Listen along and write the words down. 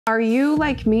Are you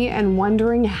like me and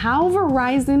wondering how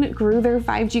Verizon grew their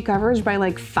 5G coverage by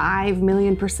like 5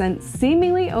 million%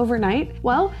 seemingly overnight?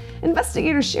 Well,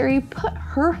 investigator Sherry put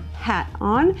her hat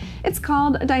on. It's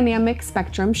called dynamic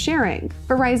spectrum sharing.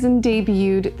 Verizon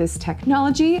debuted this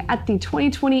technology at the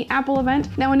 2020 Apple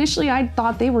event. Now, initially I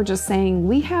thought they were just saying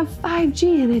we have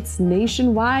 5G and it's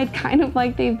nationwide, kind of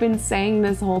like they've been saying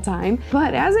this whole time.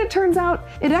 But as it turns out,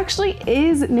 it actually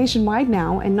is nationwide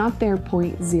now and not their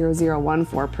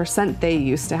 0.0014% they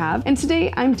used to have. And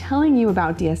today I'm telling you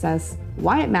about DSS,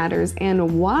 why it matters,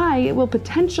 and why it will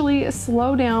potentially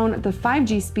slow down the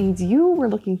 5G speeds you were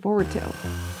looking forward to.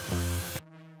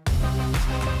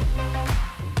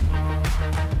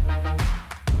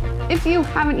 If you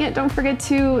haven't yet, don't forget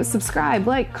to subscribe,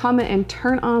 like, comment, and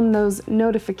turn on those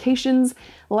notifications.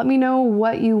 Let me know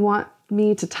what you want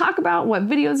me to talk about, what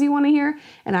videos you want to hear,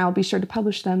 and I'll be sure to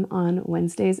publish them on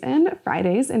Wednesdays and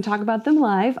Fridays and talk about them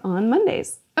live on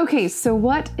Mondays. Okay, so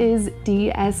what is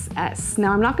DSS?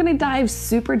 Now, I'm not going to dive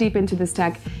super deep into this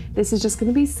tech. This is just going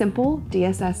to be simple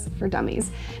DSS for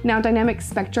dummies. Now, dynamic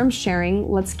spectrum sharing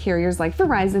lets carriers like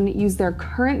Verizon use their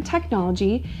current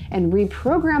technology and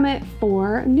reprogram it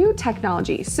for new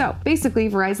technology. So basically,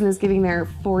 Verizon is giving their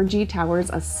 4G towers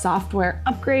a software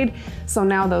upgrade, so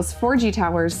now those 4G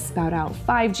towers spout out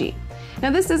 5G. Now,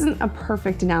 this isn't a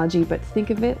perfect analogy, but think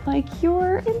of it like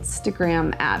your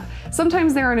Instagram app.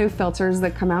 Sometimes there are new filters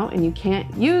that come out and you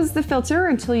can't use the filter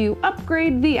until you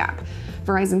upgrade the app.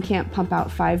 Verizon can't pump out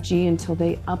 5G until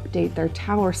they update their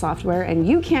tower software, and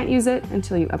you can't use it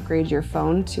until you upgrade your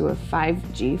phone to a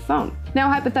 5G phone. Now,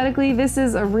 hypothetically, this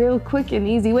is a real quick and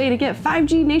easy way to get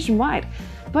 5G nationwide,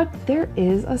 but there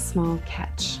is a small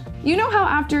catch. You know how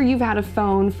after you've had a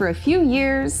phone for a few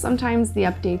years, sometimes the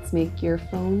updates make your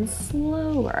phone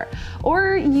slower,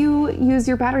 or you use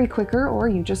your battery quicker, or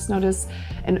you just notice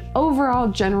an overall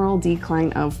general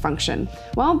decline of function.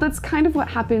 Well, that's kind of what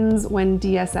happens when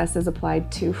DSS is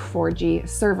applied to 4G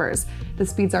servers. The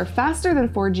speeds are faster than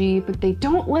 4G, but they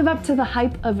don't live up to the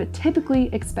hype of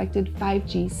typically expected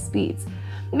 5G speeds.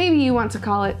 Maybe you want to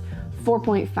call it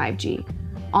 4.5G.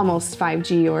 Almost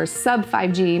 5G or sub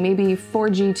 5G, maybe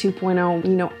 4G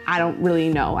 2.0, I don't really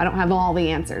know. I don't have all the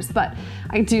answers, but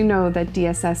I do know that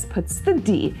DSS puts the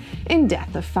D in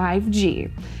death of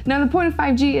 5G. Now, the point of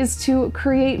 5G is to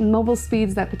create mobile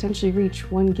speeds that potentially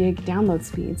reach 1 gig download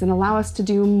speeds and allow us to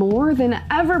do more than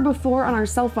ever before on our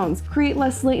cell phones, create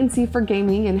less latency for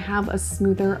gaming, and have a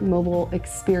smoother mobile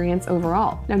experience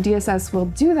overall. Now, DSS will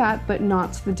do that, but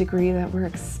not to the degree that we're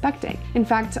expecting. In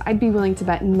fact, I'd be willing to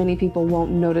bet many people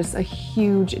won't notice a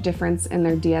huge difference in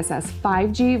their DSS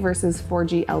 5G versus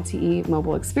 4G LTE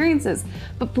mobile experiences.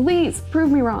 But please prove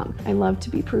me wrong. I love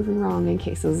to be proven wrong in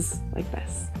cases like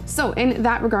this. So in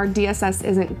that regard, DSS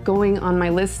isn't going on my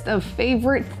list of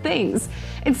favorite things.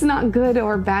 It's not good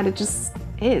or bad, it just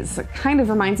is. It kind of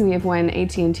reminds me of when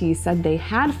AT&T said they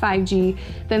had 5G,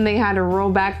 then they had to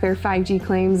roll back their 5G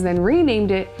claims, then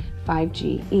renamed it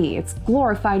 5GE. It's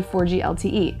glorified 4G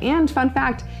LTE. And fun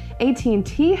fact,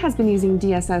 AT&T has been using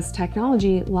DSS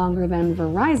technology longer than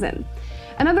Verizon.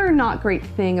 Another not great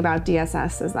thing about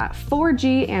DSS is that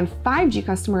 4G and 5G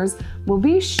customers will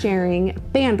be sharing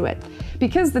bandwidth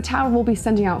because the tower will be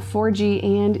sending out 4G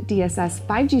and DSS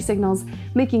 5G signals,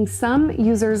 making some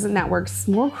users' networks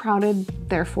more crowded,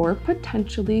 therefore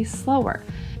potentially slower.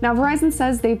 Now, Verizon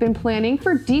says they've been planning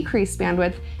for decreased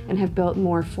bandwidth and have built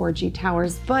more 4G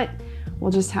towers, but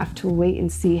we'll just have to wait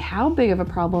and see how big of a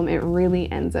problem it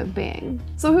really ends up being.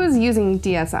 So who's using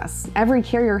DSS? Every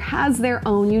carrier has their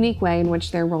own unique way in which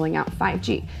they're rolling out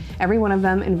 5G. Every one of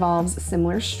them involves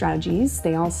similar strategies.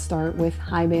 They all start with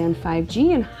high-band 5G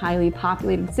in highly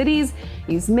populated cities,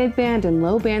 use mid-band and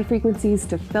low-band frequencies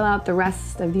to fill out the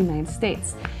rest of the United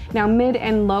States. Now, mid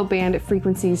and low band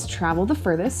frequencies travel the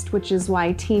furthest, which is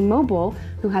why T-Mobile,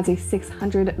 who has a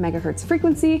 600 megahertz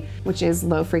frequency, which is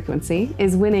low frequency,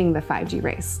 is winning the 5G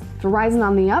race. Verizon,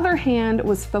 on the other hand,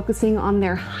 was focusing on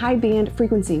their high band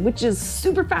frequency, which is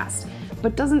super fast,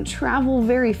 but doesn't travel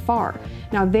very far.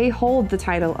 Now, they hold the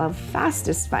title of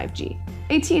fastest 5G.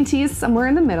 AT&T is somewhere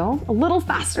in the middle, a little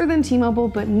faster than T-Mobile,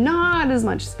 but not as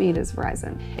much speed as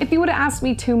Verizon. If you would have asked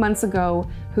me 2 months ago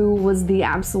who was the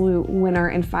absolute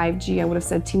winner in 5G, I would have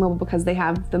said T-Mobile because they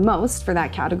have the most for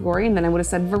that category, and then I would have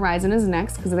said Verizon is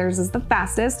next because theirs is the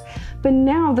fastest. But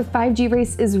now the 5G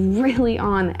race is really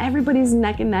on. Everybody's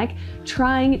neck and neck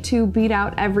trying to beat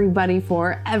out everybody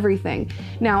for everything.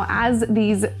 Now, as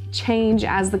these change,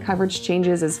 as the coverage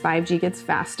changes, as 5G gets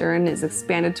faster and is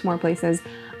expanded to more places,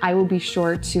 I will be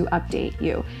sure to update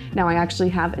you. Now, I actually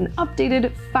have an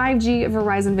updated 5G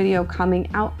Verizon video coming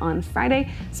out on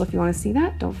Friday, so if you want to see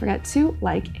that, don't forget to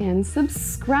like and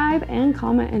subscribe and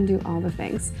comment and do all the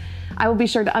things. I will be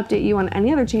sure to update you on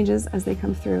any other changes as they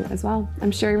come through as well.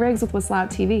 I'm Sherry Riggs with Whistle Out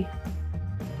TV.